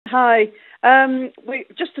Hi.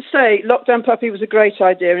 Just to say, Lockdown Puppy was a great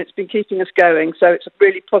idea and it's been keeping us going, so it's a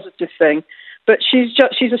really positive thing. But she's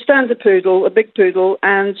a standard poodle, a big poodle,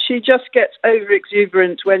 and she just gets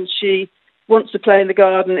over-exuberant when she wants to play in the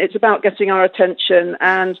garden. It's about getting our attention,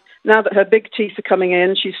 and now that her big teeth are coming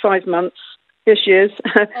in, she's 5 months. Here she is.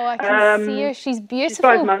 Oh, I can see her. She's beautiful. She's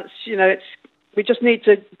 5 months. We just need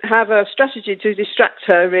to have a strategy to distract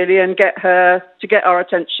her, really, and get her to get our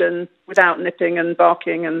attention without nipping and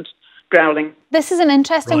barking and growling. This is an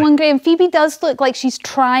interesting one, Graeme. Phoebe does look like she's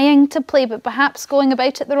trying to play, but perhaps going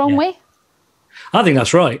about it the wrong way. I think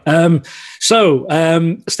that's right.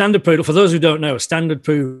 Standard poodle, for those who don't know, a standard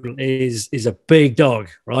poodle is a big dog,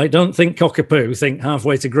 right? Don't think cockapoo, think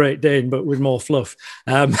halfway to Great Dane, but with more fluff.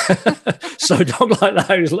 So a dog like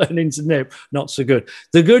that who's learning to nip, not so good.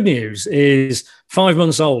 The good news is 5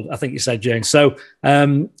 months old, I think you said, Jane. So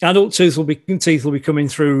adult teeth will be coming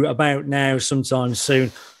through about now, sometime soon.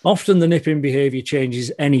 Often the nipping behaviour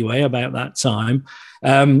changes anyway about that time.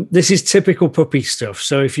 This is typical puppy stuff.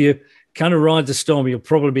 So if you kind of ride the storm, you'll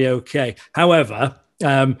probably be okay. However,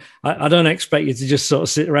 I don't expect you to just sort of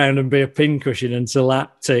sit around and be a pincushion until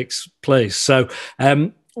that takes place. So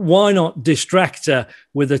why not distract her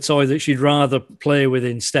with a toy that she'd rather play with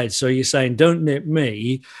instead? So you're saying, don't nip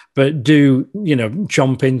me, but do,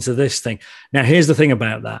 chomp into this thing. Now, here's the thing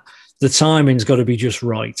about that. The timing's got to be just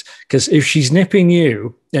right. Because if she's nipping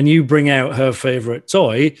you and you bring out her favourite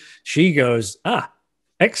toy, she goes,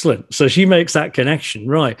 excellent. So she makes that connection,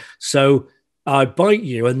 right? So I bite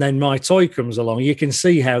you and then my toy comes along. You can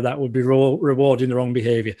see how that would be rewarding the wrong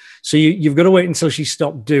behaviour. So you've got to wait until she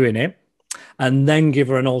stopped doing it and then give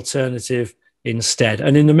her an alternative instead.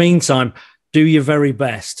 And in the meantime, do your very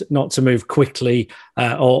best not to move quickly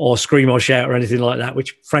or scream or shout or anything like that,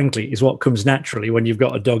 which frankly is what comes naturally when you've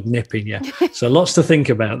got a dog nipping you. So lots to think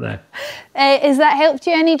about there. Has that helped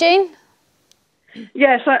you any, Jane?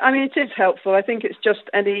 Yes, I mean, it is helpful. I think it's just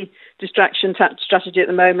any distraction strategy at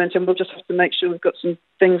the moment, and we'll just have to make sure we've got some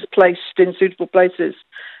things placed in suitable places,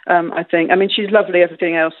 I think. I mean, she's lovely,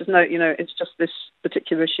 everything else. There's no, it's just this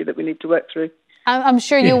particular issue that we need to work through. I'm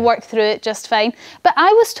sure you'll work through it just fine. But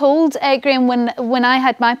I was told, Graeme, when I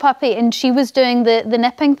had my puppy and she was doing the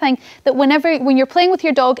nipping thing, that when you're playing with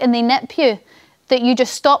your dog and they nip you, that you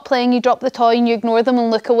just stop playing, you drop the toy and you ignore them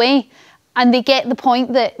and look away. And they get the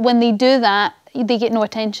point that when they do that, they get no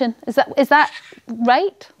attention. Is that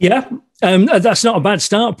right? Yeah, that's not a bad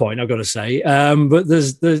start point, I've got to say. But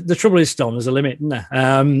the trouble is, Tom, there's a limit, isn't there?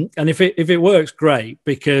 And if it works, great,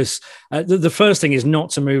 because the first thing is not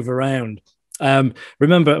to move around.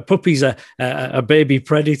 Remember, a puppy's a baby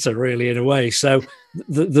predator, really, in a way. So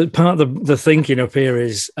the part of the thinking up here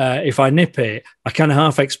is if I nip it, I kind of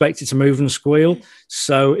half expect it to move and squeal.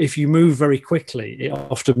 So if you move very quickly, it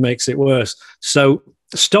often makes it worse. So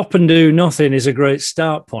stop and do nothing is a great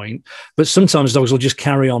start point, but sometimes dogs will just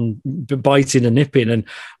carry on biting and nipping. And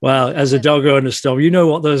well, as a dog owner, Storm, you know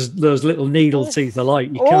what those little needle teeth are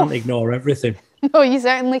like. You can't ignore everything. No, you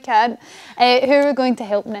certainly can't. Who are we going to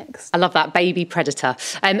help next? I love that, baby predator.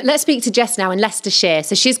 Let's speak to Jess now in Leicestershire.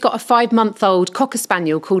 So she's got a 5-month-old Cocker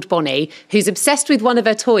Spaniel called Bonnie who's obsessed with one of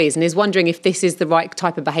her toys and is wondering if this is the right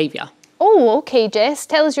type of behaviour. Oh, OK, Jess.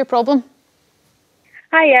 Tell us your problem.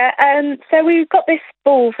 Hiya. So we've got this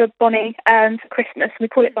ball for Bonnie for Christmas. We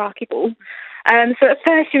call it Barky Ball. So at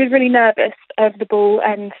first she was really nervous of the ball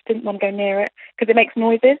and didn't want to go near it because it makes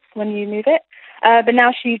noises when you move it. But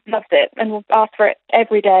now she loves it and will ask for it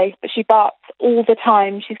every day. But she barks all the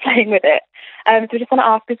time she's playing with it. So we just want to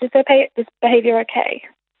ask, is this behaviour okay?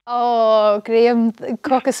 Oh, Graeme, the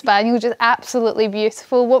Cocker Spaniel, just absolutely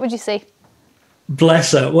beautiful. What would you say?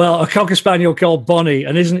 Bless her. Well, a Cocker Spaniel called Bonnie,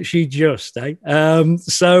 and isn't she just, eh? Well,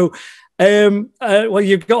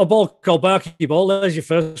 you've got a ball called Barky Ball. There's your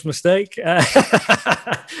first mistake.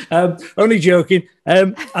 Only joking.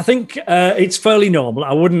 I think it's fairly normal.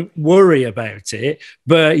 I wouldn't worry about it.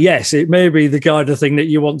 But yes, it may be the kind of thing that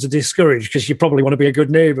you want to discourage because you probably want to be a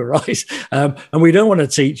good neighbour, right? And we don't want to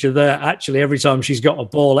teach her that actually every time she's got a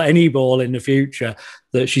ball, any ball in the future,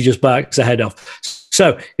 that she just barks her head off.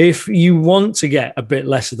 So if you want to get a bit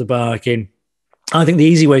less of the barking, I think the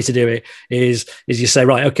easy way to do it is you say,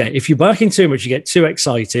 right, okay, if you're barking too much, you get too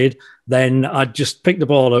excited, then I'd just pick the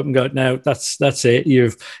ball up and go, no, that's it.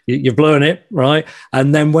 You've blown it, right?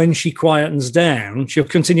 And then when she quietens down, she'll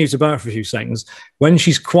continue to bark for a few seconds. When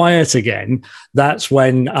she's quiet again, that's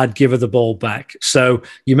when I'd give her the ball back. So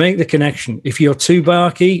you make the connection. If you're too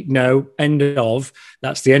barky, no, end of.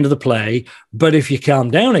 That's the end of the play. But if you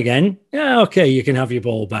calm down again, yeah, okay, you can have your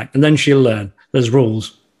ball back. And then she'll learn. There's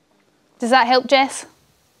rules. Does that help, Jess?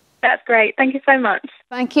 That's great. Thank you so much.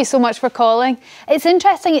 Thank you so much for calling. It's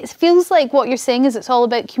interesting. It feels like what you're saying is it's all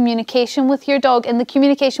about communication with your dog, and the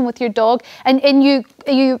communication with your dog, and you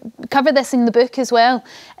cover this in the book as well.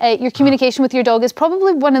 Your communication with your dog is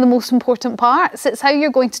probably one of the most important parts. It's how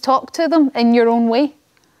you're going to talk to them in your own way.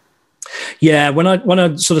 Yeah, when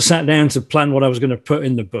I sort of sat down to plan what I was going to put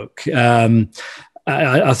in the book,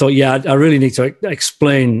 I thought, yeah, I really need to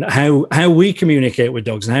explain how we communicate with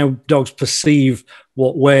dogs and how dogs perceive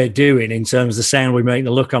what we're doing in terms of the sound we make,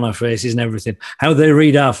 the look on our faces and everything, how they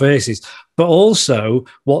read our faces, but also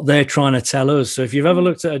what they're trying to tell us. So if you've ever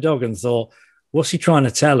looked at a dog and thought, what's he trying to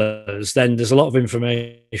tell us? Then there's a lot of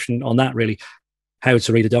information on that, really, how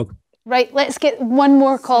to read a dog. Right, let's get one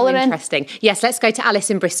more caller in. Interesting. Yes, let's go to Alice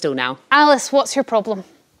in Bristol now. Alice, what's your problem?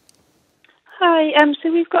 Hi,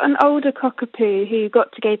 so we've got an older cockapoo who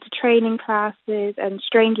got to go to training classes, and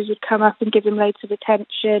strangers would come up and give him loads of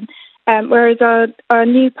attention, whereas our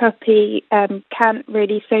new puppy can't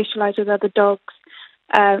really socialise with other dogs,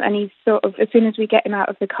 and he's sort of, as soon as we get him out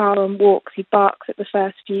of the car on walks, he barks at the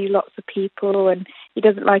first few lots of people, and he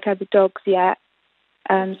doesn't like other dogs yet.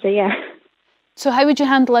 So yeah. So how would you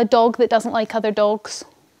handle a dog that doesn't like other dogs?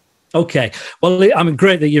 Okay. Well, I mean,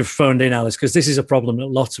 great that you've phoned in, Alice, because this is a problem that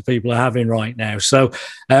lots of people are having right now. So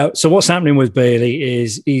what's happening with Bailey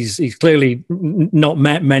is he's clearly not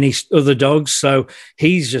met many other dogs. So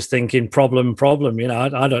he's just thinking problem. You know,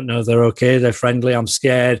 I don't know. They're okay. They're friendly. I'm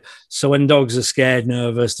scared. So when dogs are scared,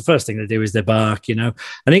 nervous, the first thing they do is they bark, you know,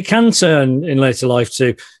 and it can turn in later life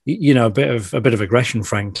to, you know, a bit of aggression,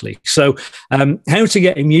 frankly. So how to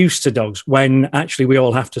get him used to dogs when actually we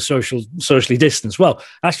all have to socially distance? Well,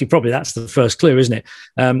 actually, probably that's the first clue, isn't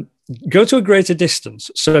it? Go to a greater distance.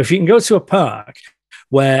 So if you can go to a park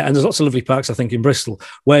where, and there's lots of lovely parks, I think, in Bristol,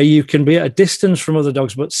 where you can be at a distance from other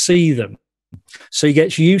dogs but see them. So he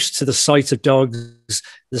gets used to the sight of dogs,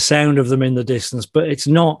 the sound of them in the distance, but it's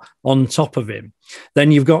not on top of him.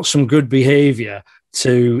 Then you've got some good behaviour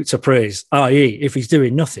to praise, i.e. if he's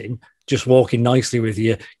doing nothing, just walking nicely with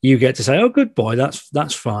you, you get to say, oh, good boy,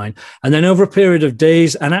 that's fine. And then over a period of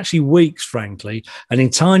days and actually weeks, frankly, and in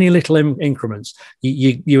tiny little increments,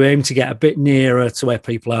 you aim to get a bit nearer to where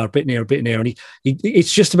people are, a bit nearer. And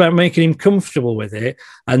it's just about making him comfortable with it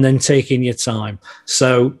and then taking your time.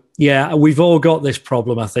 So, yeah, we've all got this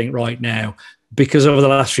problem, I think, right now, because over the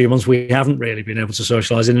last few months, we haven't really been able to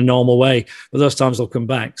socialise in a normal way. But those times will come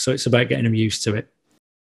back. So it's about getting them used to it.